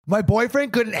My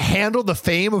boyfriend couldn't handle the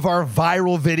fame of our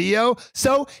viral video,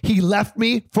 so he left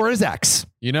me for his ex.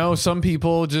 You know, some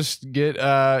people just get,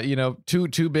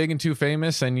 too big and too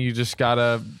famous, and you just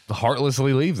gotta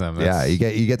heartlessly leave them. Yeah, you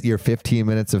get your 15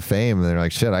 minutes of fame, and they're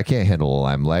like, "Shit, I can't handle the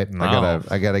limelight. No.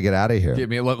 I gotta get out of here. Let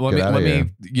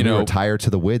me retire to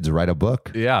the woods, write a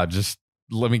book. Yeah, just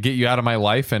let me get you out of my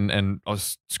life, and I'll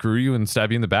screw you and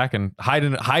stab you in the back and hide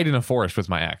in a forest with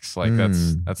my ex. Like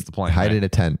that's the plan. Hide in a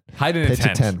tent. Pitch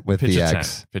a tent with the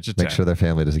ex. Make sure their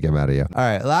family doesn't get mad at you. All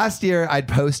right. Last year, I'd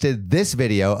posted this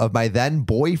video of my then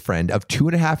boyfriend of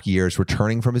 2.5 years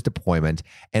returning from his deployment,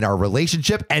 and our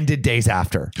relationship ended days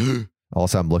after.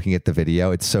 Also, I'm looking at the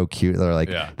video. It's so cute. They're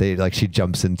like, she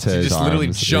jumps into his just arms.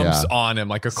 Literally jumps on him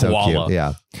like a koala. So cute.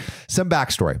 Yeah. Some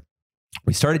backstory.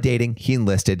 We started dating. He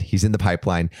enlisted. He's in the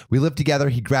pipeline. We lived together.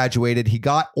 He graduated. He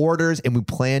got orders, and we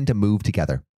planned to move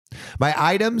together. My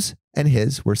items and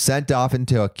his were sent off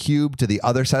into a cube to the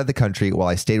other side of the country while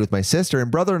I stayed with my sister and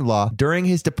brother-in-law during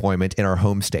his deployment in our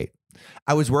home state.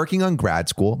 I was working on grad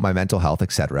school, my mental health,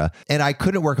 etc., and I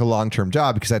couldn't work a long-term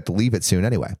job because I had to leave it soon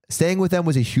anyway. Staying with them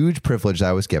was a huge privilege that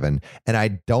I was given, and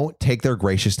I don't take their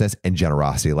graciousness and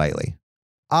generosity lightly.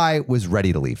 I was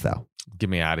ready to leave, though. Get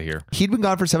me out of here. He'd been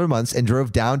gone for 7 months and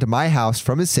drove down to my house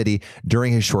from his city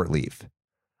during his short leave.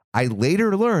 I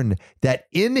later learned that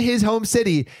in his home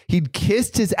city, he'd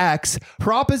kissed his ex,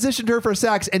 propositioned her for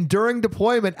sex, and during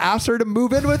deployment asked her to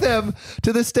move in with him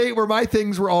to the state where my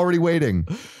things were already waiting.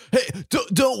 Hey,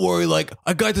 don't worry. Like,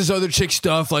 I got this other chick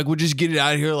stuff. Like, we'll just get it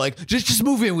out of here. Like, just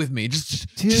move in with me.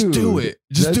 Just do it.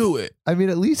 Just do it. I mean,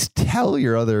 at least tell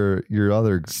your other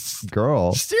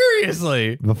girl.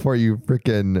 Seriously. Before you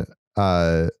freaking...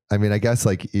 I mean, I guess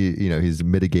like, he's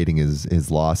mitigating his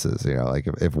losses, like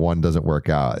if one doesn't work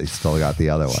out, he's still got the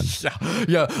other one.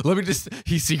 Yeah.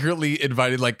 He secretly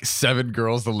invited like 7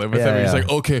 girls to live with him. And he's like,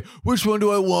 okay, which one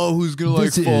do I want? Who's going to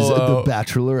This is the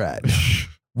Bachelorette.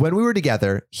 When we were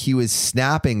together, he was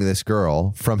snapping this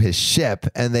girl from his ship,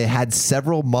 and they had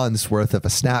several months worth of a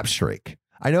snap streak.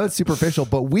 I know it's superficial,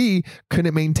 but we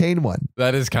couldn't maintain one.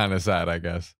 That is kind of sad, I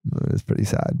guess. It's pretty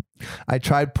sad. I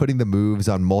tried putting the moves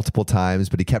on multiple times,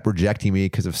 but he kept rejecting me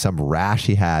because of some rash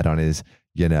he had on his,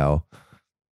 Uh-oh.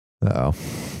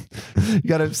 He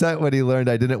got upset when he learned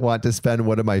I didn't want to spend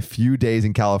one of my few days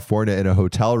in California in a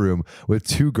hotel room with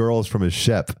 2 girls from his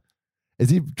ship. Is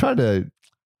he trying to...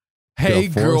 Hey,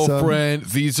 girlfriend,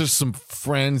 these are some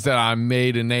friends that I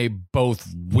made, and they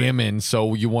both women,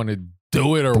 so you want to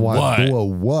do it or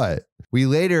what? We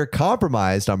later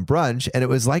compromised on brunch, and it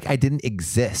was like I didn't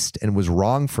exist and was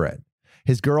wrong for it.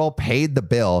 His girl paid the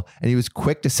bill, and he was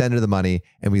quick to send her the money,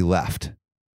 and we left.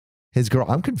 His girl,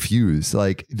 I'm confused.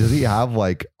 Like, does he have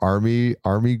like army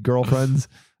girlfriends?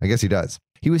 I guess he does.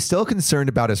 He was still concerned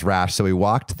about his rash, so he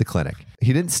walked to the clinic.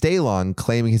 He didn't stay long,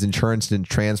 claiming his insurance didn't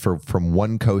transfer from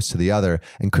one coast to the other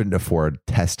and couldn't afford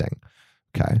testing.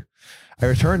 Okay. I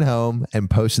returned home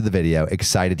and posted the video,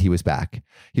 excited he was back.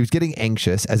 He was getting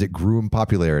anxious as it grew in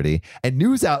popularity, and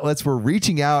news outlets were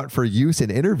reaching out for use in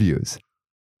interviews.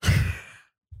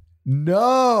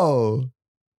 No,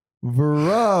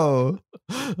 bro.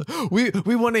 We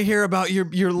want to hear about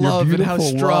your love and how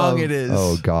strong it is.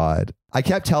 Oh, God. I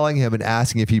kept telling him and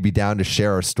asking if he'd be down to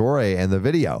share our story and the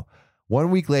video. 1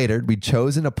 week later, we'd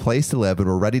chosen a place to live and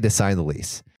were ready to sign the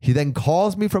lease. He then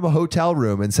calls me from a hotel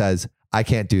room and says, I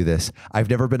can't do this. I've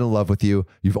never been in love with you.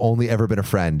 You've only ever been a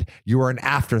friend. You are an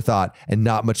afterthought and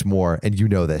not much more, and you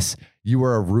know this. You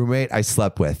were a roommate I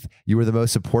slept with. You were the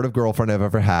most supportive girlfriend I've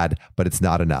ever had, but it's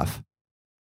not enough.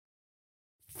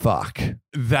 Fuck.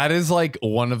 That is like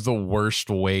one of the worst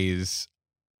ways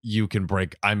you can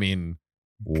break. I mean,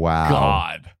 wow.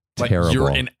 God. Like, terrible. You're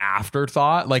an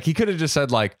afterthought. Like, he could have just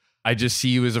said, like, I just see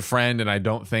you as a friend, and I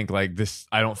don't think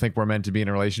we're meant to be in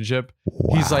a relationship.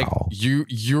 Wow. He's like,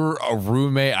 you're a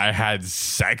roommate I had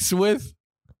sex with?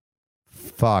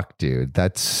 Fuck, dude.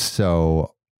 That's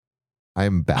so...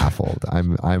 I'm baffled.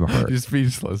 I'm hurt. You're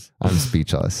speechless. I'm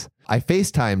speechless. I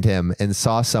FaceTimed him and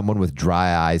saw someone with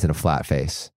dry eyes and a flat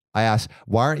face. I asked,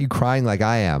 why aren't you crying like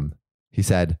I am? He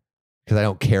said, because I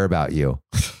don't care about you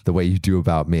the way you do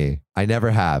about me. I never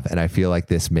have, and I feel like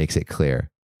this makes it clear.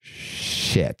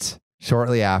 Shit.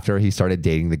 Shortly after, he started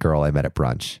dating the girl I met at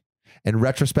brunch. In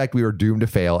retrospect, we were doomed to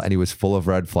fail, and he was full of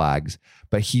red flags,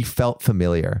 but he felt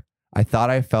familiar. I thought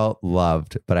I felt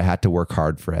loved, but I had to work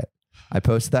hard for it. I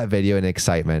posted that video in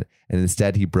excitement, and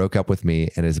instead he broke up with me,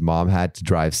 and his mom had to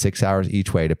drive 6 hours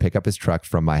each way to pick up his truck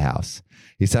from my house.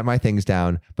 He sent my things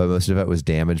down, but most of it was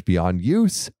damaged beyond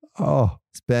use. Oh,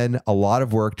 it's been a lot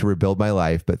of work to rebuild my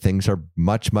life, but things are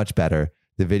much, much better.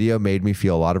 The video made me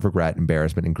feel a lot of regret,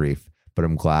 embarrassment, and grief, but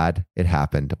I'm glad it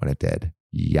happened when it did.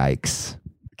 Yikes.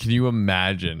 Can you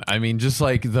imagine? I mean, just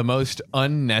like the most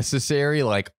unnecessary,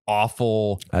 like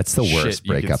awful. That's the worst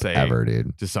breakup ever,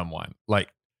 dude. To someone. Like,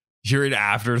 you're an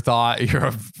afterthought. You're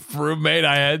a roommate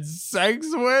I had sex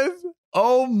with.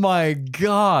 Oh my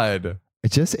God.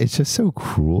 It's just so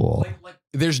cruel.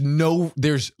 There's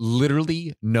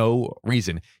literally no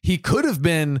reason. He could have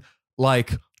been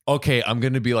like, okay, I'm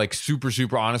going to be like super,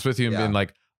 super honest with you and been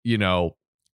like, you know,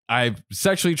 I'm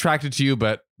sexually attracted to you,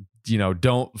 but, you know,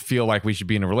 don't feel like we should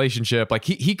be in a relationship. Like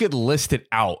he could list it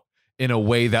out in a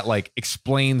way that like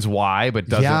explains why, but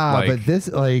doesn't. Yeah, like, but this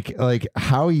like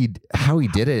how he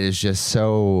did it is just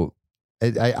so.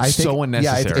 I think so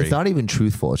unnecessary. Yeah, it's not even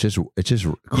truthful. It's just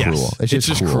cruel. Yes, it's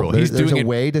just cruel. He's there's doing a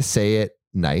way to say it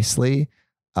nicely,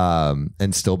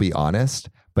 and still be honest.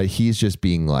 But he's just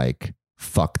being like,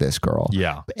 "Fuck this girl."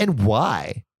 Yeah, and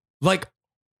why? Like,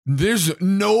 there's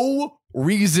no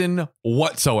reason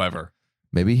whatsoever.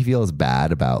 Maybe he feels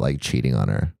bad about like cheating on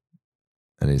her.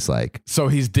 And he's like, so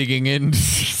he's digging in,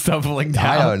 stumbling down.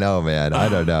 I don't know, man. I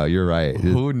don't know. You're right.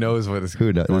 Who knows what is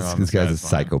going on? This guy's a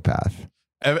psychopath.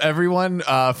 Everyone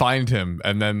find him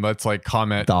and then let's like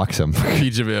comment. Dox him.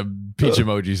 Peach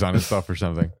emojis on his stuff or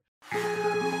something.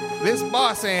 This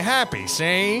boss ain't happy,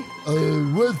 see?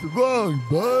 What's wrong,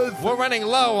 bud? We're running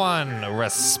low on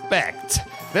respect.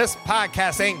 This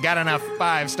podcast ain't got enough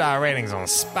 5-star ratings on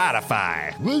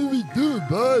Spotify. What do we do,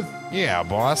 bud? Yeah,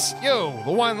 boss. You,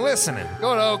 the one listening.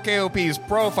 Go to OKOP's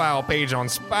profile page on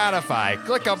Spotify.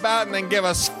 Click about and then give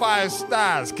us 5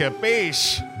 stars,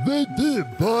 capiche? They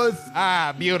did, boss.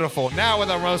 Ah, beautiful. Now we're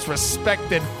the most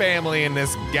respected family in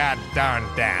this goddamn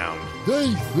town.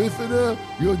 Thanks, listener.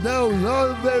 You're now an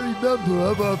honorary member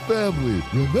of our family.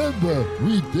 Remember,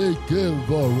 we take care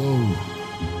of our own.